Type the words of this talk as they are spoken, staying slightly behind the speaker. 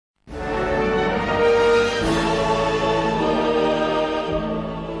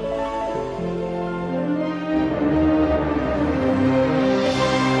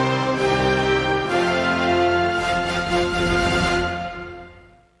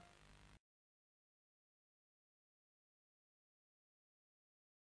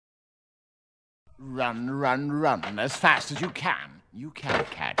Run, run, run as fast as you can. You can't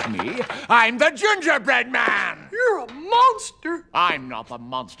catch me. I'm the gingerbread man! You're a monster! I'm not the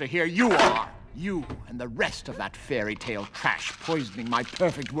monster here, you are. You and the rest of that fairy tale trash poisoning my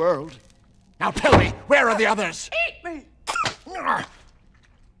perfect world. Now tell me, where are the others? Eat me!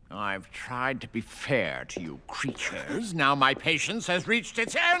 I've tried to be fair to you creatures. Now my patience has reached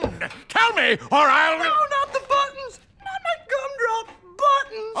its end. Tell me, or I'll... No, not the buttons! Not my gumdrop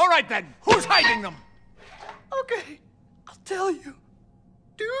buttons! All right then, who's hiding them? Okay, I'll tell you.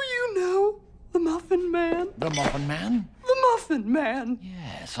 Do you know the Muffin Man? The Muffin Man? The Muffin Man.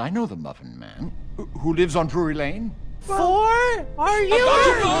 Yes, I know the Muffin Man. Who lives on Drury Lane? 4? Are you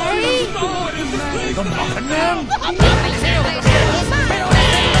okay? The Muffin Man?